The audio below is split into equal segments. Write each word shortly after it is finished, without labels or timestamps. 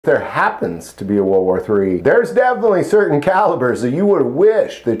There happens to be a World War III, there's definitely certain calibers that you would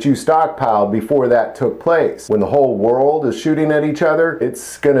wish that you stockpiled before that took place. When the whole world is shooting at each other,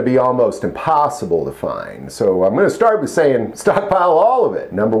 it's going to be almost impossible to find. So I'm going to start with saying stockpile all of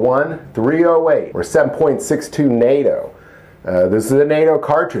it. Number one, 308 or 7.62 NATO. This is a NATO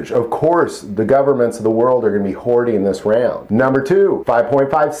cartridge. Of course, the governments of the world are going to be hoarding this round. Number two,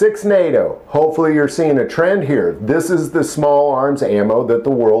 5.56 NATO. Hopefully you're seeing a trend here. This is the small arms ammo that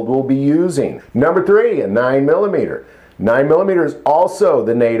the world will be using. Number three, a 9mm. 9mm is also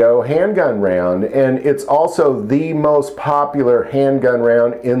the NATO handgun round, and it's also the most popular handgun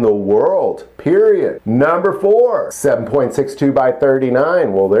round in the world, period. Number four, 7.62 by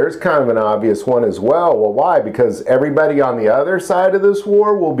 39. Well, there's kind of an obvious one as well. Well, why? Because everybody on the other side of this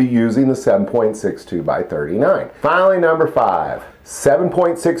war will be using the 7.62 by 39. Finally, number five,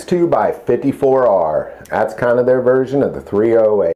 7.62 by 54R. That's kind of their version of the 308.